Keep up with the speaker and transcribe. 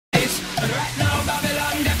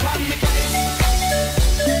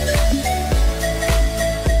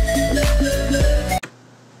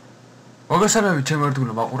მოგესალმებით ჩემო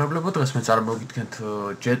ერთგულო მაყურებლებო, დღეს მე წარმოგიდგენთ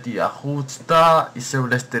ჯეტია 5 და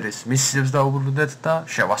ისევ ლესტერის მისიებს დაუბრუნდეთ და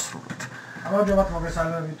შევასრულეთ. ამაჟობათ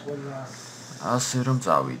მოგესალმებით ყველას. ასე რომ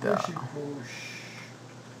წავიდა.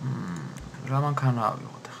 რა მანქანა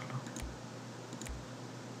ავიღოთ ახლა?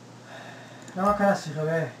 რა მანქანას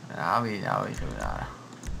იღებე? ავიღებ რა.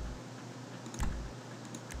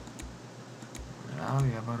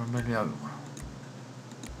 აბა რომელი ავიღო?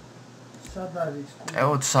 სად არის?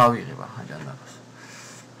 ევოთ ავიღება აჯანდაბას.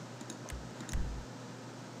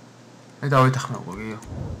 მე დავითახმე უკვე გიო.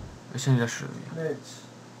 ესენი რა შევია? მეც.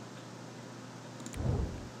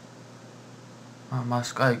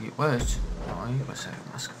 მასკა იგი ყვეს? აი, ყვეს აი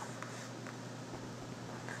მასკა.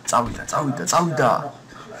 წავიდა.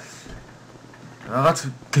 რაღაც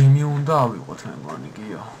გემი უნდა ავიღოთ მე მგონი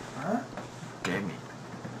გიო. გემი.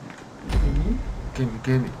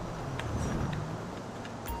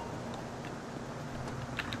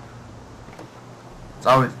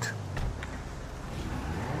 წავედით.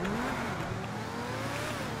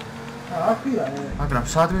 აფია. მაგრამ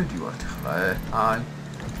სად მივდივართ ახლა აი.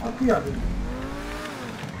 აფია.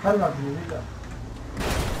 ხალხი ვიდა.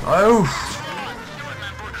 აი უფ.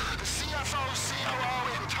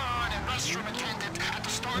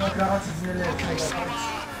 რაღაც ძნელია ხება.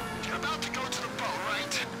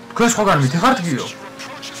 ქოს ხოგარ მითიხართ გიო?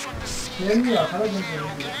 გემია ხარ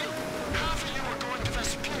გემია.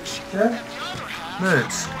 ჩა?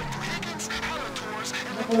 მეც.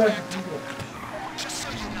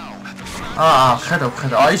 ხედავ.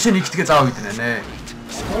 აი შენ იქითკე წავიდნენ,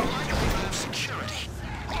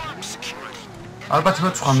 ალბათ მე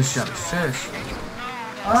სხვა მისი არის, ეს?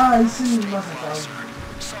 ისინი იმასე წავიდნენ.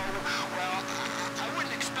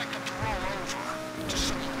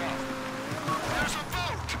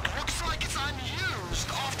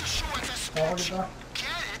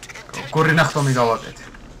 გორი ნახტომი გავაკეთე.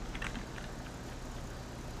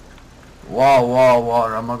 ვაუ,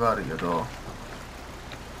 რა მაგარია დო.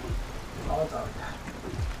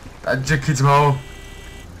 და ჯეკი ძმაო.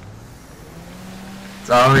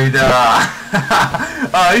 წავიდა.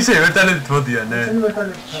 ისე ვერტალებით მოდიან,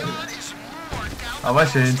 აბა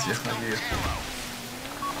შეენცი ახლა გიო.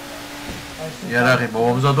 იარაღი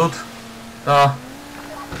მოვამზადოთ და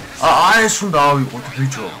ეს უნდა ავიღოთ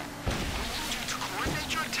ბიჭო.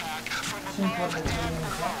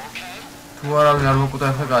 თუ არავინ არ მოკუტა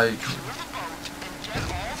ხა გაიქნა.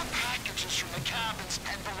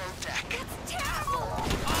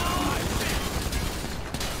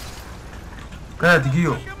 გადი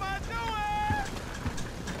გიო.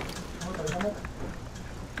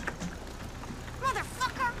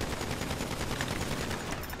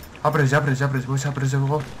 აბრეჟ, მოის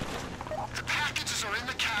აბრეჟებო.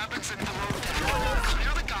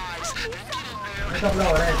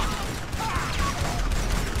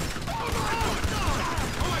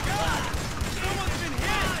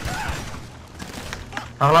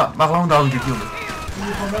 მაღლა უნდა ავიდე გიო.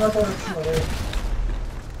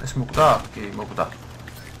 ეს მოკდა? კი, მოკდა.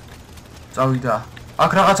 წავიდა.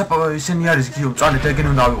 აქ რაღაცა ისენი არის გიო, წალეთ ეგენი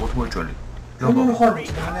უნდა ავიღოთ მოეჭველი.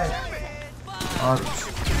 არის.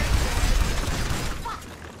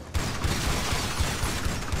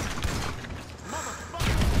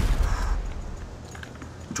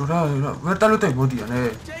 ჯურა, ვერტალოტები მოდიან,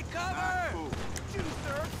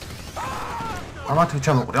 ამათ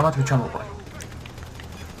ჩამოყრე.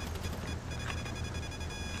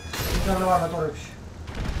 დალავატორებში.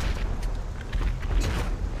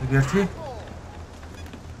 ერთი?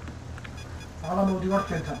 აღარ მოვდივარ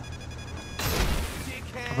თქვენთან.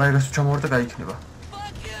 აბა ეგას ჩამოვარდა გაიქნება.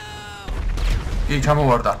 კი,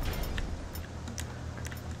 ჩამოვარდა.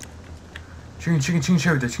 ჩინ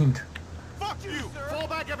შევიდე, ჩინთ.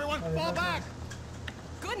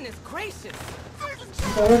 Goodness gracious.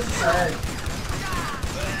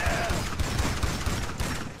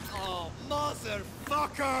 Oh,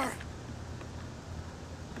 motherfucker.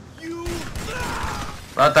 You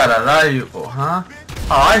პატარა რა იყო, ჰა?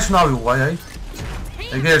 ეს ნავიღო, აი.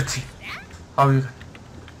 ეგ ერთი. ავიღე.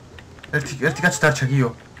 ერთი კაცი დარჩა გიო.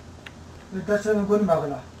 დარჩა მგონი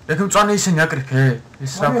მაგლა. ეგ მწვანე ისინი აკრიფე,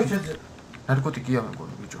 ეს რა? ნარკოტიკია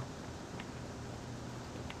მეგონი ბიჭო.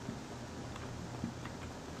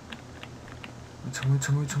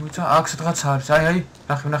 მოიცა, აქ სადღაც არის, აი,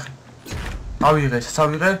 ნახე.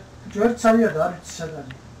 ავიღე. ჯერ ცალია და არ ვიცი სად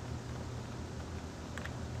არის.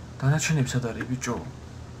 დანარჩენები სად არის ბიჭო?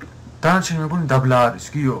 დანარჩენი მეგონი დაბლა არის,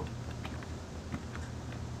 გიო.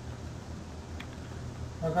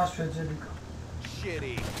 მაგას შეძებიკა.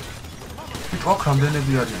 ბიჭო, აქ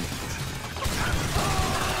რამდენები არიან?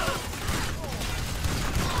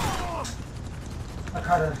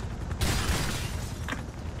 არა.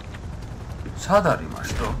 სად არის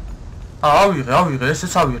მაშტო? ავიღე,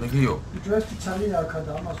 ესეც ავიღე, გიო. ჯვეთი ცალია აქა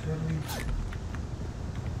და ამას ვერ ვიცი.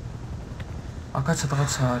 აქაც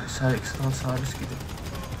რაღაცა არის, აიქ რაღაცა არის კიდე.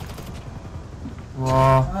 ვა.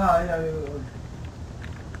 აი.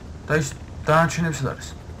 და ის დანარჩენები სად არის?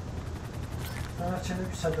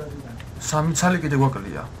 დანარჩენები სად არიან? 3 ცალი კიდე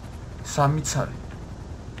გვაკლია. 3 ცალი.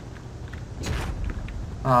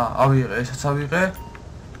 ავიღე, ესეც ავიღე.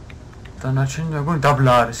 დანარჩენი მეგონი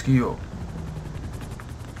დაბლა არის, გიო.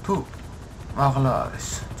 თუ აღლა არის.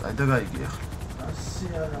 წაი და გაიგი ახლა. ასე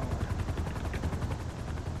არა.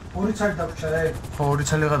 ორი ცალი დაგჭა, ხო, ორი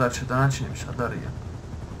ცალი გადარჩა დანარჩენები სად არიან?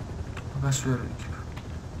 მაგას ვერ ვიქებ.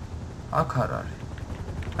 აქ არ არის.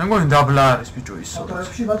 მეგონი დაბლა არის ბიჭო ის.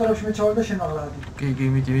 ბატორებში მე ჩავალ და შენ აღლა ადი. კი,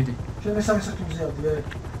 მიდი. შენ მესამე სექტორზე ავდი,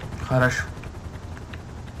 Хорошо.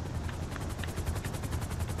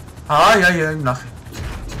 Ай, ნახე.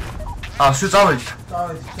 Всё წავედით.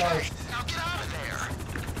 წავედით.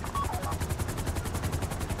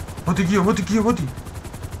 მოდი გიო.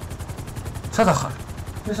 სად ახარ?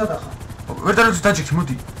 მე სად ახარ? ვერ დარჩი დაჭიქი,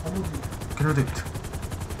 მოდი. მოდი. გელოდებით.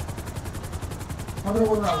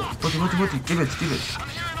 მოდი, კიბეთ.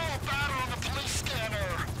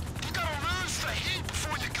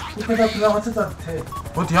 უკვე და რაღაცა დათე.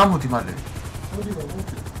 მოდი, ამოდი მალე. მოდი.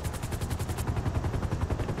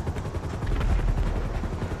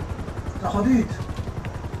 დაходით?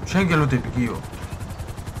 შენ გელოდები, გიო.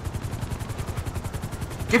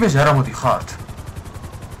 კიბეზე არ ამოდი ხართ.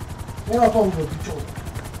 რა თქმა ბიჭო. ბიჭო.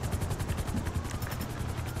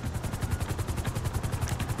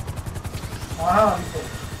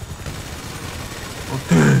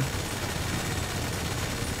 ოდე.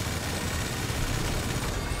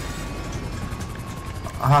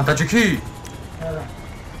 დაჭიქი? არა.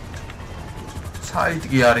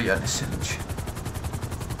 საიტი არიან ესენი.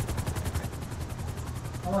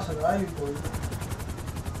 ამასა აი ყოი.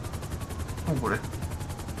 უგურე.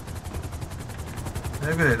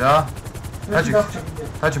 ეგრე რა.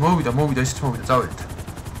 დაჭი მოვიდა, ისიც მოვიდა, წავედით.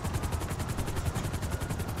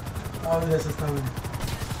 ავიდესასთავი.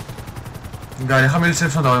 გარი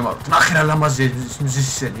ხამილისებს უნდა დავემაროთ. ნახე რა ლამაზი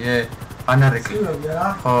მზისენი, ანარეკლი.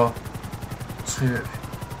 ხო. ცხივები.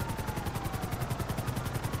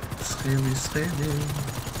 სხივი.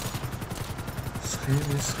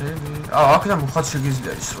 აქედან მოხაც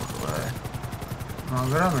შეგიძლია ისროლო,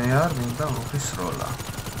 მაგრამ მე არ მინდა მოხისროლა.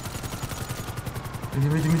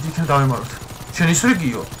 მიდი იქნებ დავემაროთ. შენ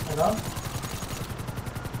ისრიგიო? რა?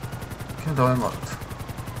 იქნებ დავემაროთ.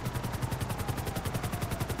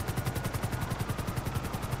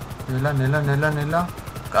 ნელა.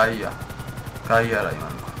 კაია რა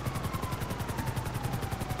იმან.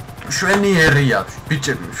 შვენიერია,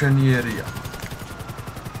 ბიჭები, შვენიერია.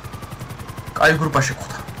 კაი გრუპაში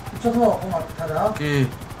ხვდა. ცოტა ხომართა რა? კი.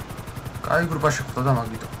 კაი გრუპაში ხვდა და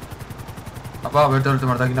მაგიტო. ვერ დარ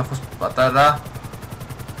დაგინახოს პატარა.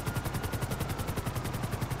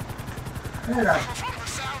 რა?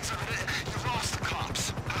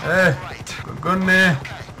 გოგონე.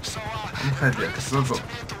 მხედია, გოგო.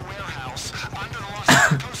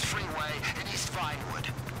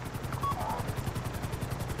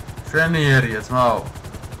 შვენიერია, ძმაო.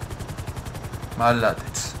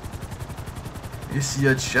 მალადეც.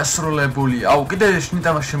 ისია შესრულებული. კიდე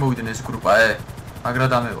შნიტამას შემოვიდნენ ეს გრუპა, მაგრა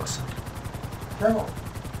დამევასა. ჩემო.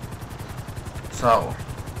 საო.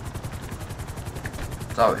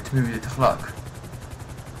 წავედით, მივიდეთ ახლა აქ.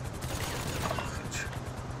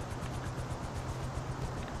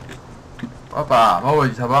 პაპა,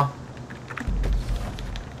 მოვედით აბა.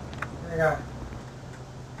 ეგა.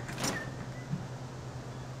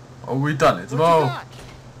 ვიტანე, ძმაო.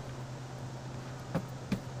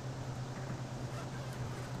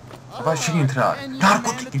 აბა შეგინთ რა?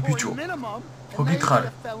 ნარკოტიკი ბიჭო. ხო გითხარი.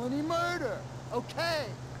 Okay.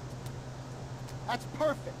 That's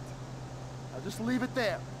perfect. I'll just leave it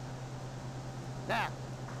there. Now,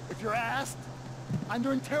 if you're asked,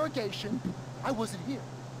 under interrogation, I wasn't here.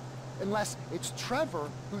 Unless it's Trevor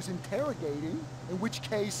who's interrogating, in which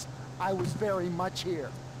case I was very much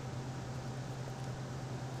here.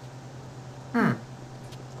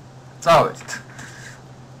 წავედით.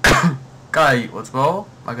 კაი, ძმაო,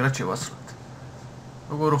 მაგრამ შევასრულეთ.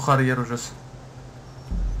 როგორ ხარია როჟას?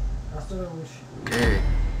 ასწორებულში. კი,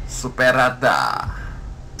 სუპერადა.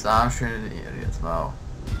 სამშვენიერია, ძმაო.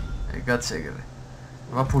 ეგაც ეგრე.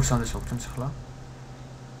 აბა ფულს ამდეს მოგწონს ახლა?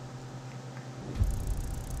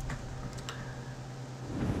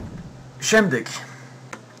 შემდეგი.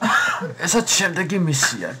 ესაც შემდეგი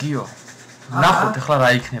მისია, გიო. ნახოთ ახლა რა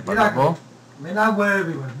იქნება, გო? მე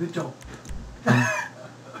ნაგვეები ვარ, ბიჭო.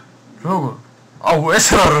 როგორ? აუ ეს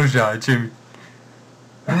რა როჟაა ჩემი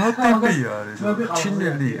რა ტიპია არის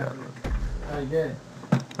ჩინელია აიგე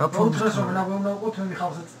რა პროცესს რომ ნაგონაყო თქვენი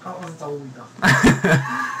ხალხზე წავუვიდა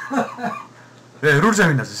რურზე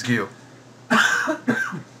მინდას გიო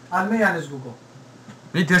არ მე ანეს გუგო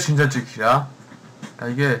მიდი არ შინძაჭიქი რა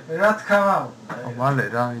გაიგე რა თქმა მალე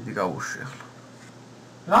რა მიდი გავუშვი ახლა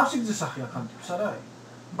რა სიგძე სახია ხანტიფს არა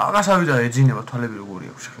მაგას ავიდა ეძინება თვალები როგორი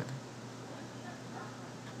აქვს შეხედე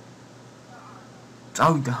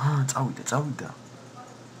წავიდა წავიდა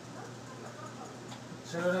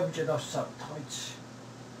სერერები ჭედავსავთ ხოიცი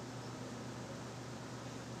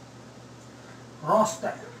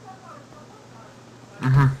როსტე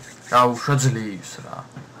გაუშვა ძლივს რა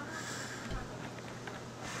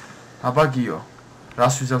აბაგიო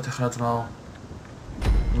რას ვიზავთ ახლა ძმაო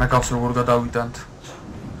მაგავს როგორ გადავიდანთ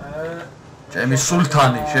ჩემი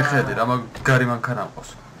სულთანი შეხედე რა მაგარი მანქანა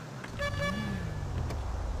მყავს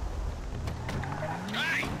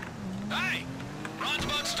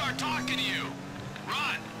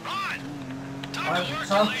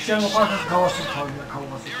სამ შემოყავს გავასწავლე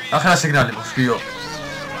ქალბასი ახლა სიგნალი მოხს გიო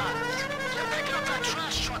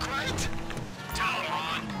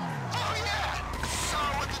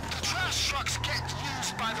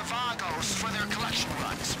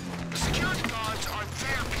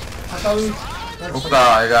ოპა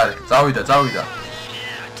ეგ არის წავიდა წავიდა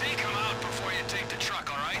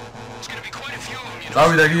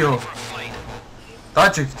გიო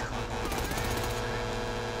დაჭიქით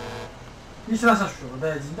ის რასაშუალო და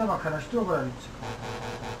ეძინდა მანქანაში თუ როგორ არის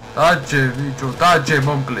დაჭე ბიჭო დაჭე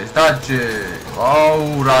მომკლეს დაჭე აუ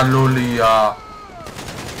რა ლოლია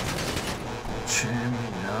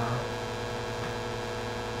ჩემია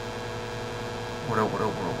ორე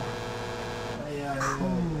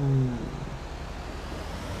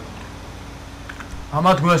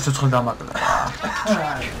ამათ გვეს ცოცხლ დამაკლა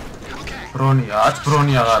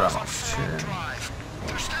ბრონია აღარ მაქვს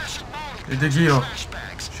იდე გიო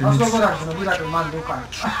ას როგორ არის ნებირაკი მან დუკან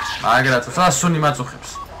აგრაც სასუნი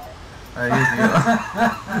მაწუხებს აი იდეა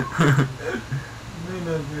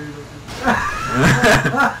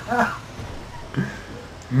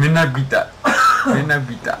მინაგიტა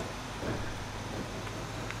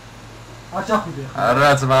აჩახუდე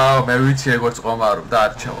არა ძმაო მე ვიცი ეგოც ყომარო და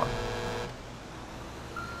არჩევა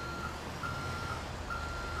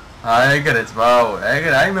ეგრე ძმაო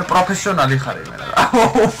ეგრე აი მე პროფესიონალი ხარ მე რა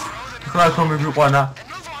ხლა თო მიგიყვანა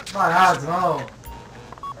რა ძმაო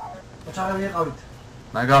ოჩაღები იყავით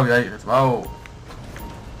ნაგავი აიღე ძმაო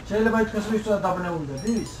შეიძლება ითქვას რომ ის თუ დაბნეულდა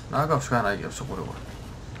დის ნაგავს გან აიღებს უყურებო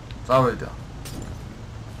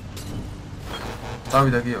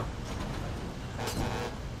წავიდა გიო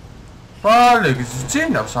პალე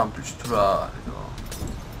გძინავს ამ ბიჭს თუ რა არის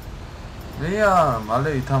მეა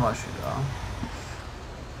მალე ითამაში რა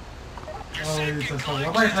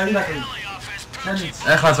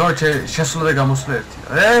ეხლა ზო შესულე გამოსვლე ერთი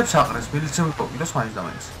ებს აყრეს მილიცია მიყიდოს მაინც და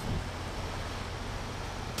მაინც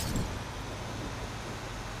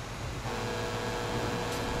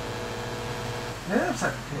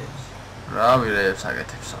რავი რებს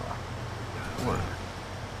აკეთებსა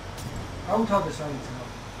აუთავდეს აიცა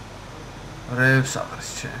რებს აყრეს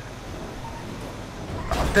ჩე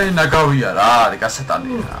აბდე ნაგავია რა არის გასატანი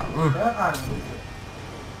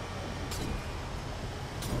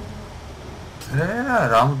რა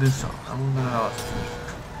რამოდენსა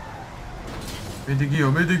მიდი გიო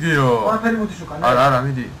ყველაფერი მოდის უკან არა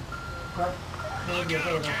მიდი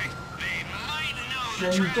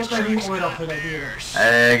შენი ტოტალი ყველა ხედავდი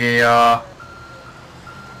ეგიო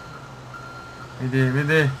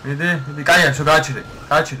მიდი კაია შო გააჩერე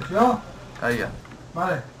იო კაია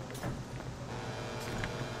მალე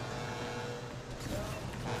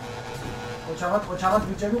ოჩაღად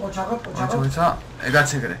ბიჭები ოჩაღად ეგაც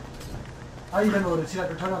ეგრე აი რენორე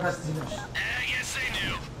ცირაკი თორა გასძინავს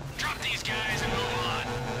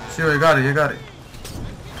სიო ეგ არის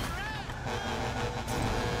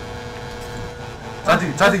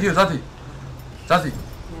Zati gio, Zati.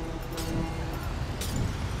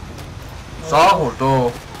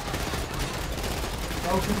 Sahoto.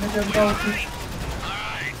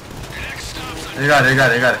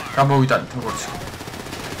 Egare. Გამოვიტანე როგორც.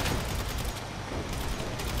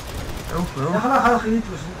 ახლა ხალხი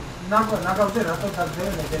ითქოს ნაგავზე რატო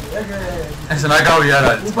დაგძევენ ეგ ეს ნაგავი არ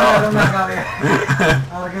არის. უბრალოდ ნაგავი.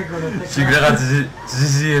 არ გეგონე. სიგრეღაც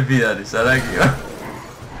ზიზიები არის, არა გიო.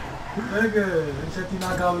 ეგ ესეთი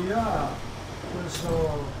ნაგავია. ისო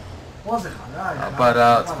ვაზე ხარ რა.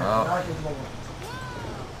 აპარატ.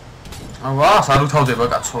 ვა, სალუთავდება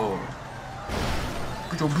კაცო.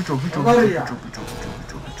 ბიჭო.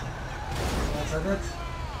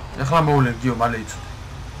 ახლა მოვლენ გიო მალე იცოდე.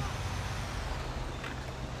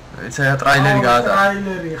 ეცა ტრეილერი გაატარა.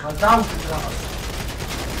 ტრეილერი ხა დავუშვი რაღაც.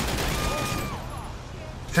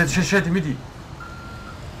 შედი მიდი.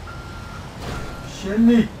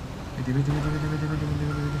 შენი. მიდი.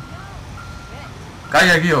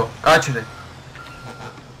 გაია გიო, გააჩერე.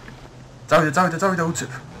 წავიდა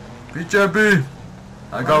უცებ. ბიჭები.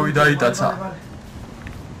 აგავიდა იტაცა.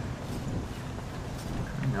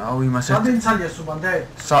 აუ იმასე. რამდენი ცალია სუბანდე?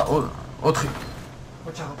 4.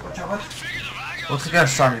 ოჩაღა. 4 კი არ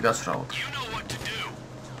 3 გასრაოთ.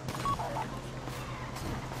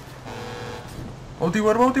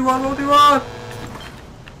 მოდივარ.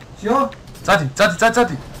 ძიო? წადი.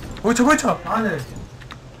 მოიცა. ანე.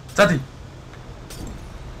 წადი.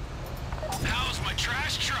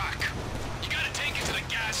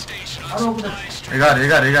 არა უკვე. ეგარი.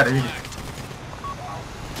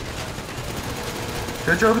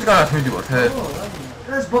 შეჭერებით კარგად მიდივართ,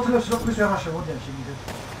 ეს ბოთლებს როქვის ვეღარ შემოდიან შეგიძლიათ.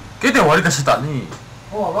 კიდევ არის გასატანი?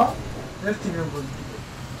 ო, აბა. ერთი მე მგონი.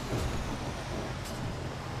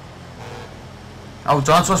 აუ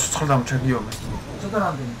ძანცვას ვცხლდა მოჩაგიო მე. ცოტა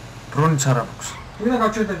რამდენი? ბრონიც არ აქვს. ვინა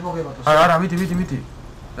გავჩერდეთ მოგებათოს. არა, მიდი.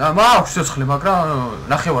 მაქვს ცოცხლი, მაგრამ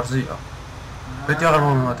ნახევარზეა. მეტი აღარ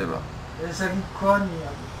მომემატება. ესე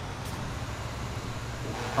მქონია.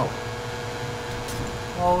 აუ.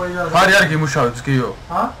 ოღონდ. ფარი არ გიმუშავებს, გიო?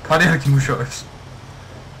 ჰა? ფარი არ გიმუშავებს.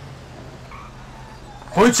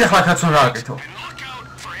 ხოიცი ახლა კაცო რა აკეთო?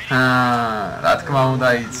 რა თქმა უნდა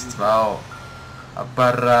იცი, ძმაო.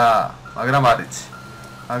 აბარა, მაგრამ არ იცი.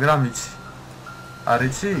 იცი. არ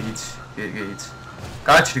იცი? იცი. კი, იცი.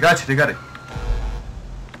 გაჩრი, გარი.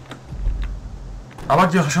 აბა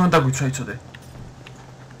გიო ხა შემოდაგვიცა იცოდე.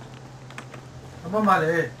 აბა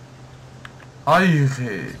მალე.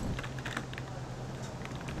 აიღე.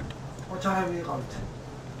 ოჩაღები იყავით.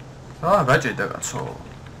 გაჭედა კაცო.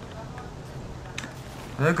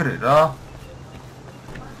 ეგრე რა.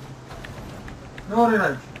 მეორე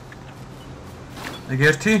რაი. ეგ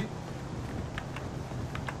ერთი?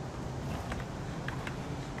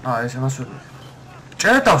 ეს ამასური.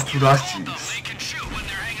 ჭედავს თუ რა სჭირს.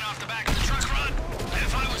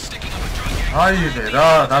 აიღე რა,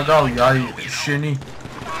 დაგავი, აიღე, შენი.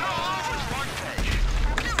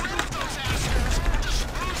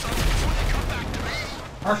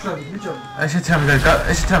 აშვები, ბიჭო. ესეთი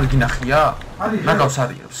რამე გინახია? არის. ნაგავს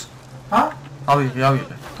არიებს. ჰა?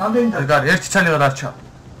 ავიღე. რამდენი და? ეგ არის, ერთი ცალიღა დარჩა.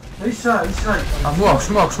 ის რა.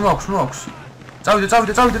 მოაქვს. წავიდე,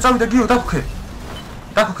 გიო,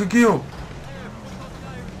 დაგუქე, გიო.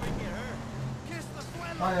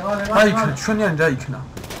 მალე. იქნა, ჩვენიანი რა იქნა.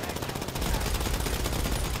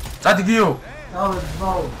 წადი გიო.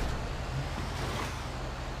 დავეძბაო.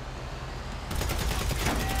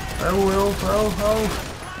 აუ.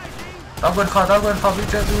 დაგვერხა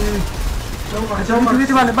ბიჭები.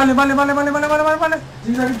 მიდი, მალე.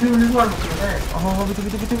 ძინდაგი თემი ვარ მოკლე. აჰა,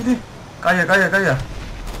 მიდი. კაია.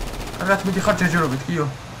 კარგად მიდი ხარ ჯეჯერობით, გიო.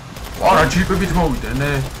 არა, ჯიპებით მოვიდნენ,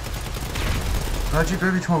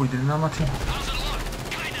 ამათი.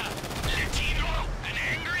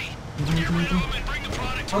 მიდი.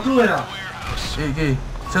 ოდუერა. კი.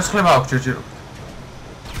 ცეცხლე მაქვს ჯეჯერობით.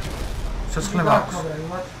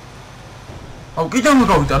 აუ, კიდევ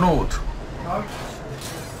მოგავიტანოთ.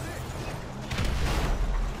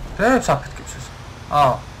 დებს აფეთქებს ეს.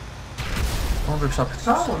 მომბებს აფეთქებს.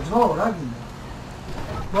 საუბრობ, რა გინდა?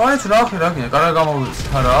 მაინც რა გინდა, კარგად გამოვიდეთ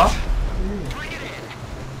რა.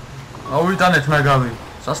 ავიტანეთ მაგავი.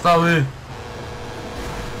 სასტავი.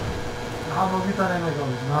 მოგიტანე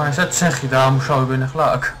მაგავი. ესა ცეხი დაამუშავებენ ახლა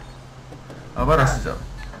აქ. აბა რა სიძავე.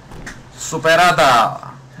 სუპერადა.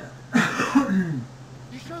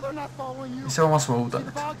 ისევ მას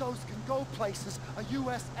მოუტანეთ.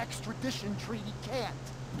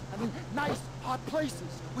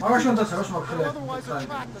 მაგაში უნდა წევს მოკლე.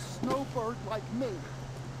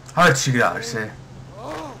 აი ჩიგრა არის ე.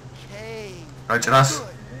 გაჭრას.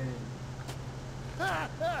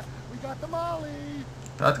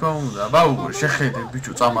 რა თქმა უნდა, ბაუ, შეხედე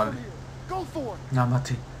ბიჭო წამალი.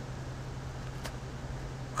 ნამათი.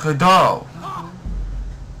 ხედავ.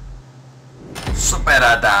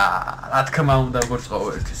 სუპერადა. რა თქმა უნდა, როგორც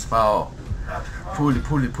ყოველთვის, ბაო.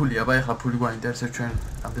 ფული, აბა ეხლა ფული გვაინტერესებს ჩვენ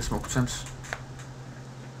ამდენს მოგცემს.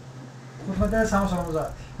 550.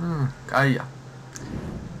 კაია.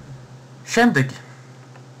 შემდეგი.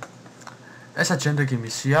 ესაც შემდეგი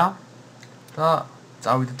მისია და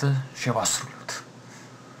წავიდეთ და შევასრულოთ.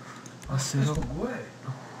 ასე რომ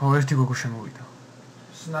ერთი გოგო შემოვიდა.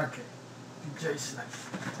 სნაკე. DJ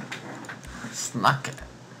სნაკე.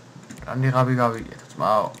 რანიღაბი გავიგეთ,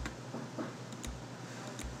 ძმაო.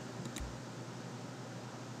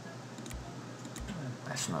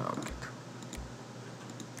 ეს ნაგავიგეთ.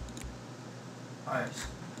 ეს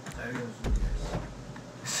სერიოზულია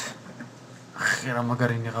ეს. ხერა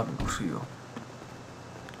მაგარინი ღაბი გუშიო.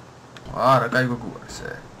 არა, კაი გოგო არის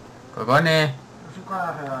ე. გოგონე.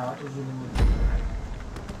 სუკარა ატუზული მოდი.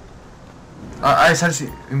 აი ეს არის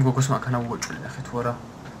იმ გოგოს მანქანა უოჭველი ნახე თუ არა.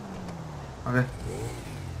 აგე.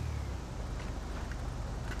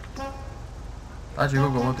 აჯი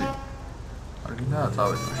გოგო მოდი. არგინა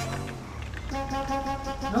წავედი მაშინ.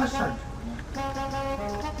 ნაშან.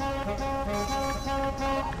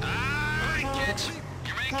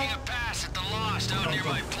 You're making a pass at the lost out near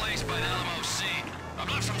my place by the LMOC. I've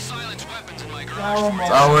left some silenced weapons in my garage.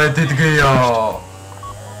 წავედით გიო.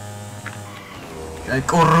 აი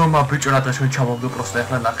კორომა ბიჭო რა და შენ ჩავავდო პროსტა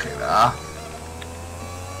ახლა ნახე რა.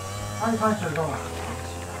 აი ფაჩა გავა.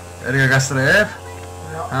 ერგა გასწრებ?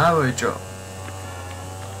 ბიჭო.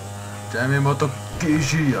 Damn moto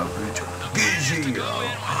გიჟია ბიჭო. გიჟია.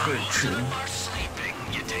 ხეჩი.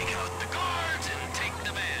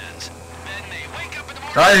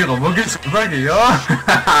 დაიღო მოგიწვა გიო.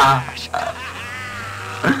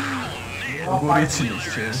 გურიცინოს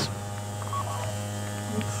შენ.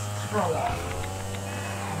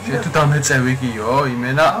 შენ თუ დამეწევი გიო,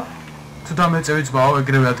 იმენა. თუ დამეწევი ძმაო,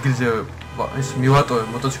 ეგრევე ადგილზე ეს მივატოვე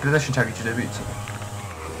მოტოციკლი და შენ ჩაგიჭდები იცი.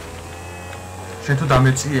 შენ თუ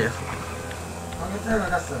დამეწიე ახლა. მაგეწერა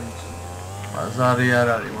გასწავლე. ბაზარი არ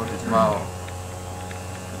არის, მოდი ძმაო.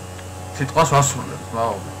 სიტყვას ვასრულებ,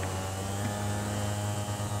 ძმაო.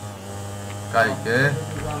 გაიგე?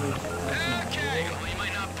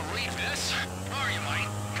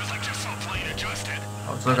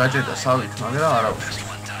 აუცილებლად გაჭირდა სავით, მაგრამ არა უშავს.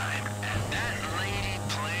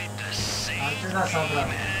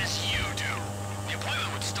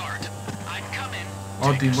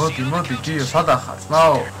 მოდი, გიო, სადა ხარ,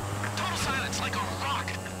 ძმაო?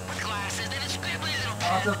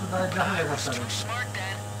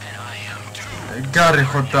 გარი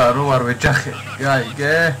ხო და რო არ ვეჯახე,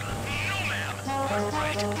 გაიგე?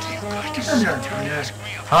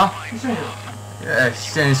 ჰა?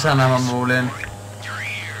 შენ სანამ მოვლენ.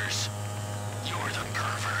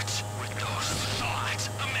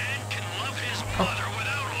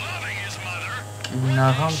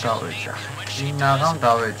 კინაღამ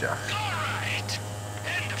დავეჯახე.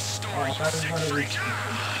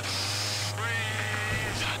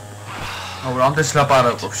 აუ რამდენს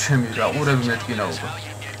ლაპარაკობ ჩემი რა, ურები მეტკინა უკვე.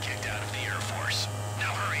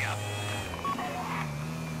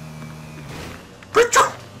 ბიჭო!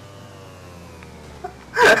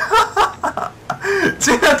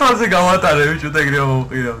 ცეათვალზე გავატარე ბიჭო და ეგრე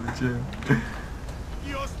მოვყირავდი ჩემ.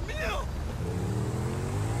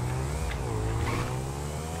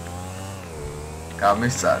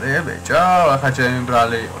 გამისწარე ბიჭო, ახლა ჩემი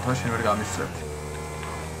ბრალი იყო, თო შენ ვერ გამისწრებდი.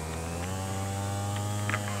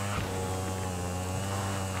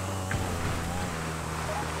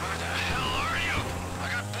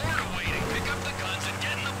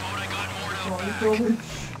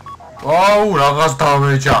 აუ რაღაც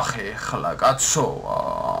დავეჯახე ახლა კაცო.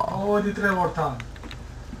 მოდი ტრევორთან.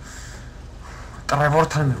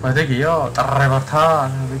 ტრევორთან მეგდაგიო, ტრევორთან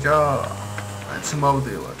ბიჭო. ეს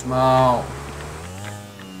მოვდივა, ძმაო.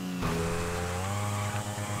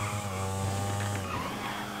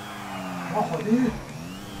 მოხდი?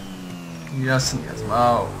 იასნია,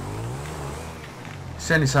 ძმაო.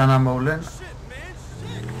 შენი სანამ მოვლენ?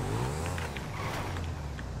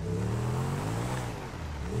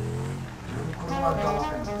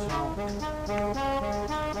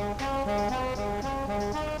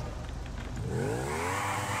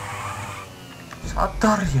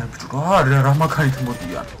 სადარიან ბიჭო, რა მაქანით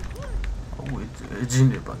მოდიან. აუ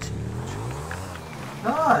ეძინებათ.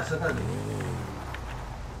 სადარი.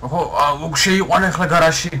 ოჰო, აუ შეიყვანა ახლა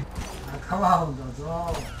გარაჟში. თქვა უნდა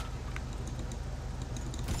ძაო.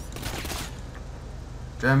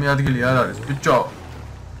 ჩემი ადგილი არ არის, ბიჭო.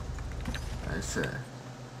 ესე.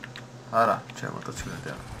 არა, ჩემ მოტოციკლზე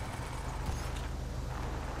არა.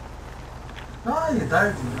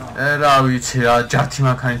 დაიძინა. რა ვიცი რა, ჯართი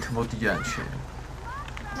მაქანით მოდიან შენ.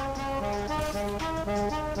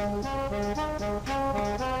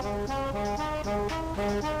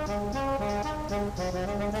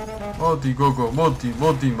 მოდი გოგო,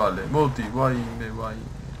 მოდი მალე, მოდი, ვაიმე.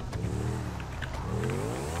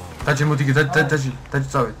 დაჭი მოდი, დაჭი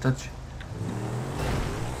წავედ, დაჭი.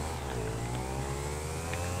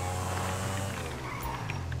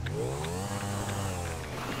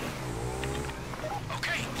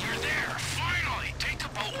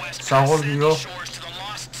 საღოლგიო.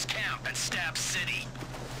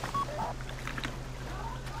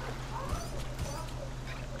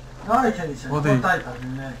 მოდი.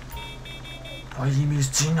 აი იმის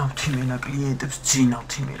ძინავთ იმენა კლიენტებს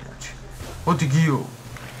ძინავთ იმენაჩი. მოდი გიო.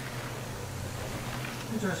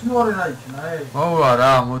 ბიჭო ეს მეორე რა იქნა, მოვა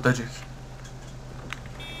რა, მოდაჯექი.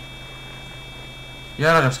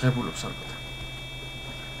 იარაღებს ღებულობს ალბათ.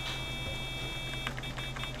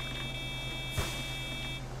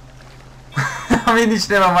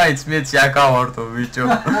 მინიშნება მაინც მეცი აკავართო ბიჭო.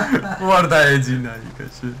 უარ დაეძინა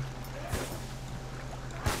იქაში.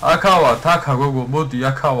 აკავართ, აკა გოგო, მოდი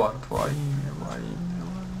აკავართო.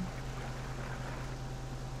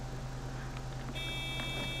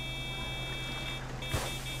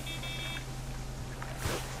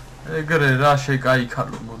 ეგრე რა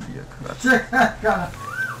შეკაიქალო მოდი აქ რა.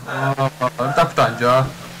 დაფტანჯა.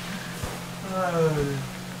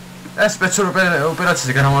 ეს სპეციალური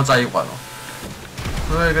ოპერაციაზე განამოწაიყვანო.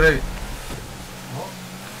 ეგრე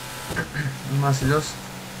მასილოს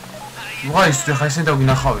ვაი ისე ხა ისე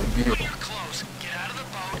დავინახავენ გიო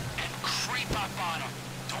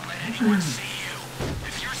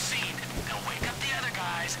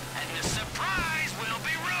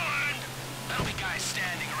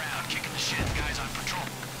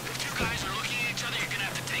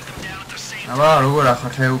აბა როგორ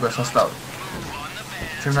ახარ შეუგა სასწავლო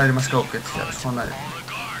ჩემნაირი მას გავუკეთე რა სხვანაირი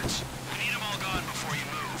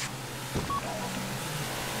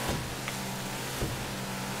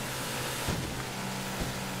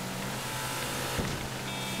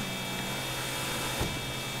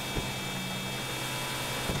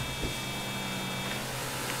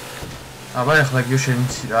აბა ახლა გიო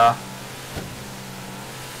შემიცი რა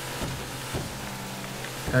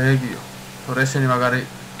გაიგიო თორე ესენი მაგარი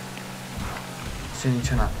ისინი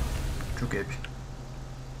ჩანა ჯუგები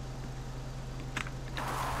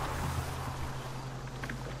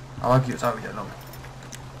აბა გიო წავიდა ნომე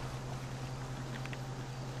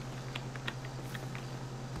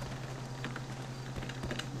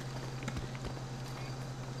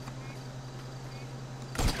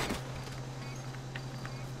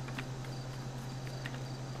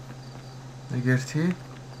ეგერთი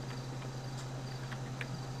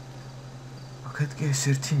აქეთკე ეს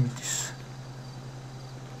ერთი მიდის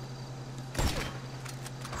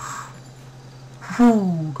ფუ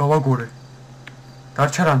გავაგორე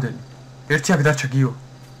დარჩა რამდენი ერთი აქ დარჩა გიო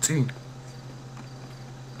წინ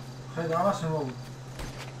ხედა ამას მოვუდი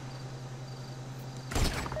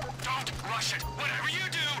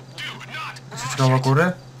ესეც გავაგორე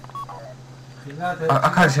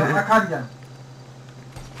აქ არის აქ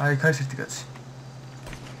აი ქაის ერთი კაცი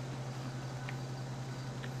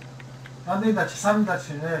რამდენი დაჩი სამი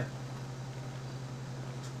დაჩინე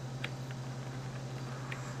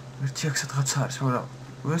ერთი აქ სადღაც არის მაგრამ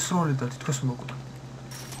უესროლი და თითქოს მოკვდა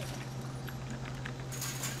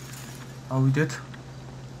ავიდეთ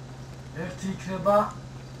ერთი იქნება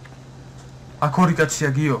აქ ორი კაცია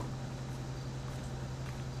გიო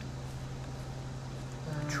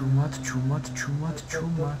ჩუმად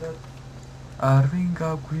არ ვინ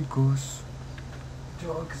გაგვიგოს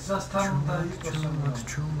გზასთან უნდა იყოს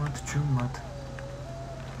ჩუმად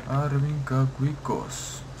არ ვინ გაგვიგოს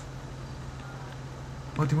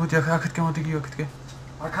მოდი აქეთკე მოდი გიო აქეთკე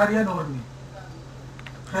აქ არიან ორი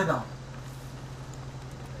ხედა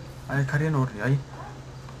აი აქ არიან ორი აი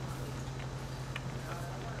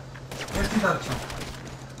ერთი დარჩა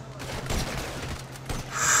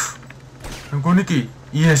მგონი კი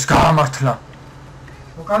იეს გაამართლა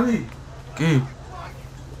მოკალი კი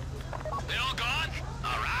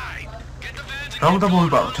რა უნდა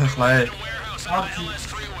მოვიპაროთ ახლა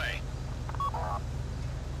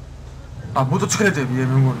მოტოციკლეტები მე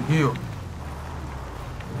მგონი გიო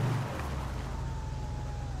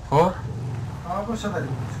ხო? აბა სადარი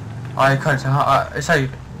აი ქარს ეს აი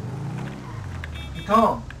ითო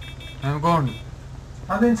მე მგონი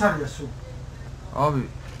რამდენი ცალია სულ? ავი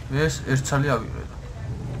ეს ერთ ცალი ავიღე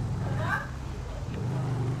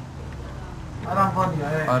არა მგონია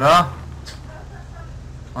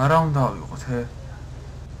არა უნდა ავიღოთ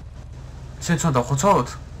შენ უნდა ხოცავთ?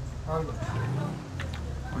 ალბათ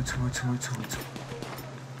მოიცა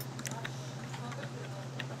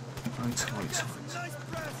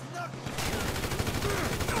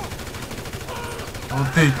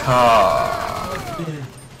ოდექა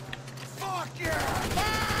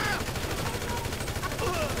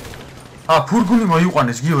ფურგული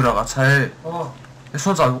მოიყვანეს გიო რაღაცა ხო ეს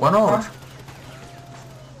უნდა წავიყვანოთ?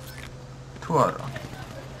 თუ არა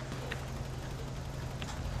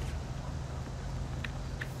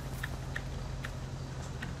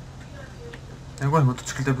ეგ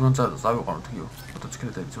მოტოციკლეტები უნდა წავიყვანოთ გიო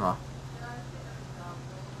მოტოციკლეტები ძმა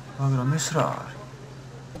მაგრამ ეს რა არის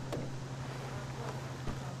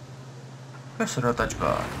ეს რა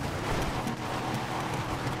დაჭრა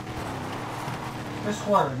ეს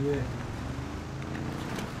ხო არის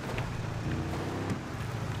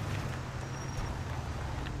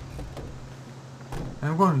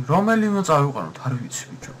მეგონი რომელიმე წავიყვანოთ არ ვიცი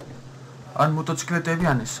ბიჭო ან მოტოციკლეტები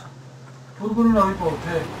ან ისა ფურგონი რა ვიპოვოთ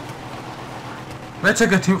მეც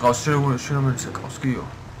ეგეთი მყავს რომელიც ეკავს გიო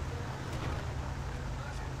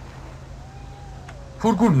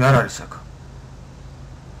ფურგონი არ არის აქ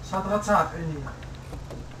სადღაცაა ტრენინგი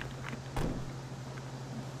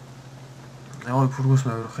აი ფურგონს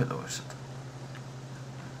მე ვერ ხედავ ესეთ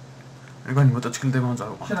მეგონი მოტოციკლეტები მომ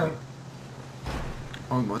წავიყვანოთ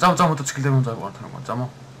წამო მოტოციკლეტები მომ წავიყვანოთ მეგონი წამო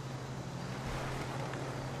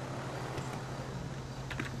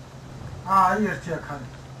აი ერთი აქ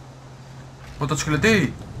არის მოტოციკლეტი?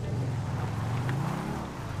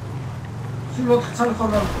 სულ 4 წელი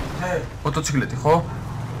ხარ თე მოტოციკლეტი ხო?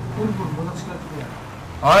 ფურგონი მოტოციკლეტია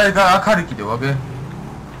აი აქ არის კიდევ აგე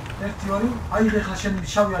ერთი ორი აი ეხლა შენ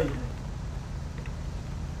შავი აიღე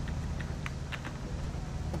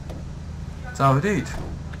წავედით?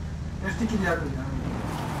 ერთი კიდე აყრია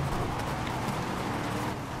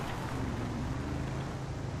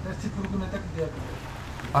ერთი ფურგონი და კიდე აყრია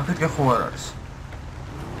აქეთ კი ხო არ არის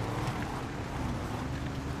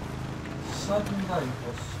სად უნდა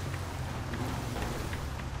იყოს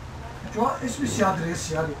ჯო ეს მისი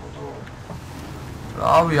ადრესი არ იყო თო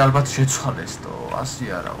რავი ალბათ შეცვალეს თო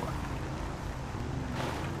ასე არა ვარ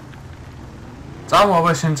წამო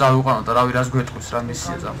აბა შენ წავიყვანო და რავი რას გვეტყვის რა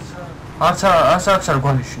მისია წამო არც არ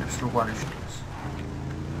გვანიშნებს რო გვანიშნებს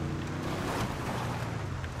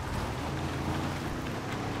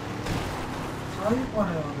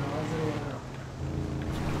აიყვანე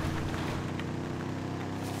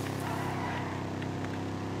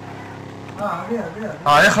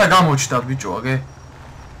აი ახლა გამოჩნდა ბიჭო აგე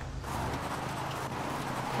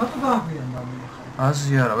მათო დააგვიან დამიხარ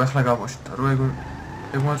აზი არა ახლა გამოჩნდა რო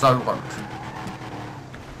ეგ მო წავიყვანოთ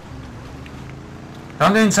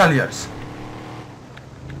რამდენი ცალი არის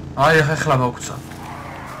აი ახლა მოგცა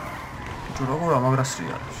ბიჭო როგორ ამაგრასრი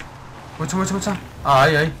არის მოცა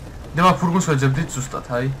აი დემა ფურგონს ვეძებდით ზუსტად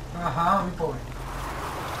აი აჰა ვიპოვე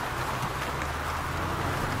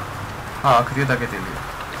აქ დაგეტილია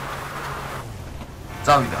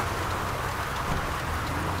წავიდა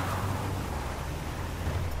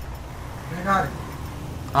მეგარი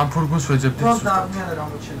ამ ფურგონს ვეძებდით ზუსტად და აღნიშნა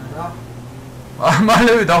გამოჩენა რა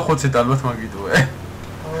მალევე დავხოცეთ ალბათ მაგიდოე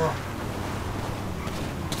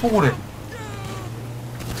უყურე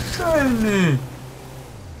შენი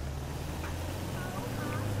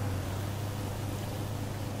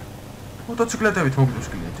მოტოციკლეტებით მოგდოს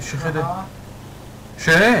კლიენტი შეხედე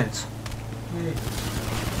შენც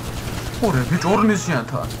ორი ბიჭო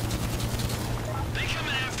ორნიზიანთან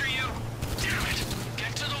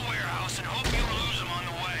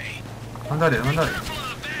მანდარია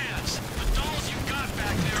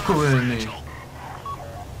თქოენი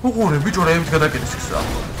უყურე ბიჭო რა იმით გადაკეტეს ხსა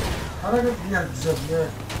არა გიაგზავნე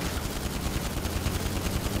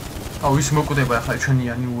აუ ის მოკვდება ახლა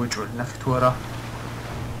ჩვენიანი უეჭველი ნახე თუ არა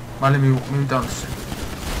მალე მივიტანს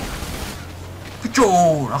ბიჭო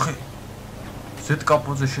ნახე ზეთ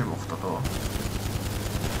კაპოზე შემოხდა თო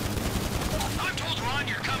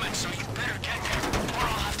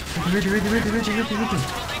ვიდი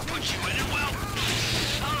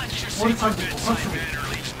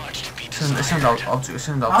ესენ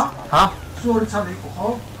დავწი ჰა? სულ წალი იყო ხო?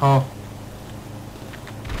 ხო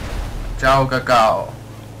ჩაო კაკაო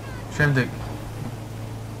შემდეგ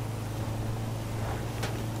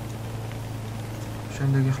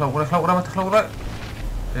ხლაურა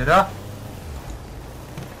ერა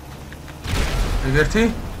ეგერთი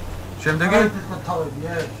შემდეგი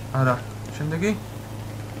არა შემდეგი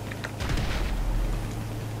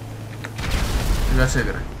ეგაც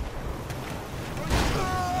ეგრე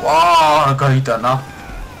ვა გაიტანა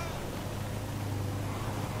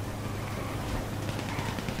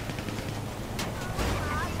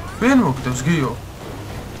ვინ მოგდებს გიო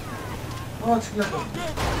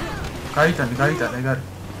გაიტანა ეგარი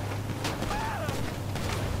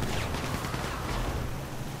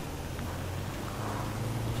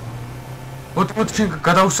ოტ ჩენ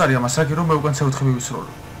გადაუსარია მას აგი რომ მე უკან ცევთხი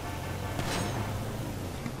მივისროლო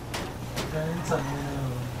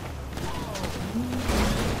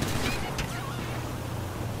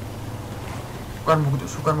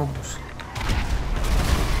უკან მოგდოს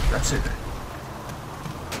გაცედე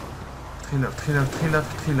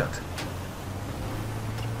თხილად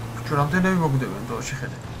ბიჭო რამდენები მოგდებენ თო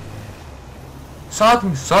შეხედე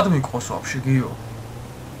სად მიყოს ვაფშე გიო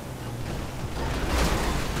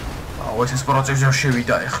აუ ეს პროცესი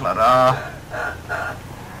შევიდა ეხლა რა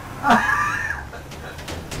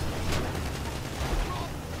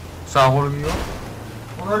საღოლგიო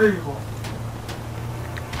ორი იყო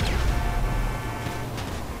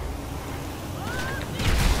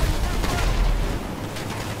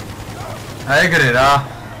აი ეგრე რა.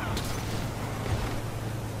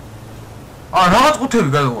 რაღაც ყუთები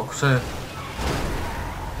გადაგვაქვს ე.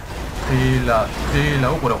 ხილა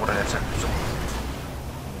უყურე ერთ საერთოდ.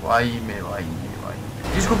 ვაიმე.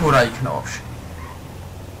 ის როგორ აიქნა ვაფშე?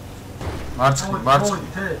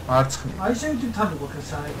 მარცხნი. აი შევიდით თან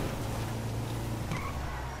გვაქვს აი.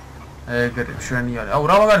 ეგრე მშვენიარე. აუ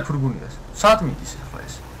რა მაგარი ფურგუნია ეს. საათ მიდის ახლა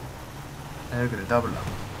ეს. ეგრე დაბლა.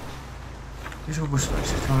 ის როგორ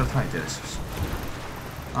სწორს ეს მაგათ მაინტერესებს.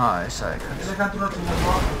 ეს აი ხა. ეს ქართულად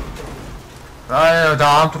მოვა. აი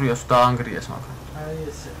დაამტრიას დაანგრიას მაგრამ. აი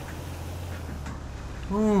ესე.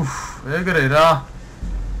 ეგრე რა.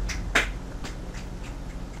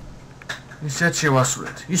 ისეთ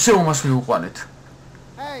შევასრულეთ. ისე უმას მიუყვანეთ.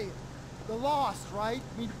 Hey, the lost, right?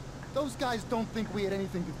 I mean, those guys don't think we had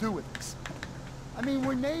anything to do with this. I mean,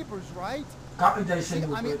 we're neighbors, right? გაყიდა ისინი.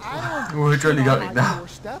 I mean, I don't უეჭველი shit on my გაყიდა.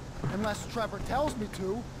 doorstep unless Trevor tells me to,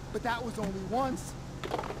 but that was only once.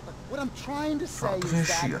 What I'm trying to say is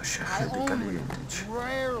that I only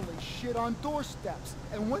rarely shit on doorsteps,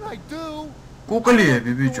 and when I do,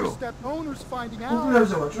 კუკლიები ბიჭო. doorstep owners finding out.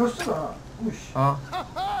 უყურებზე ვაჭროს რა? უშ.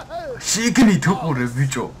 შიგნით უყურე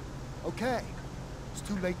ბიჭო. Okay, it's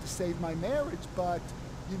too late to save my marriage, but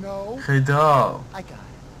you know, ხედავ. I got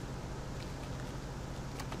it.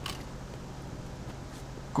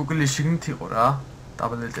 კუკლი შიგნით იყო რა.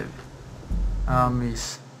 ტაბლეტები. ამის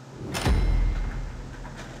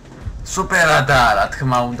სუპერადა რა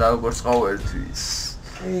თქმა უნდა როგორც ყოველთვის.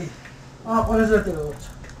 ყველაზე ერთად.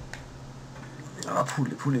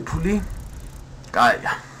 ფული.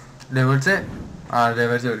 კაია. ლეველზე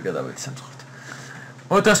ვერ გადავედი სამწუხაროდ.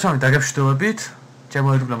 400 დაგებშდებით. ჩემო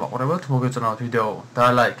ერთგულად მაყურებელთ, მოგეწონათ ვიდეო და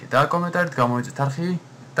ლაიქი და კომენტარით გამოიწვიეთ არხი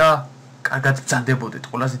და კარგად ბრძანდებოდეთ.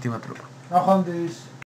 ყველაზე დიდი მადლობა. ნახვამდის.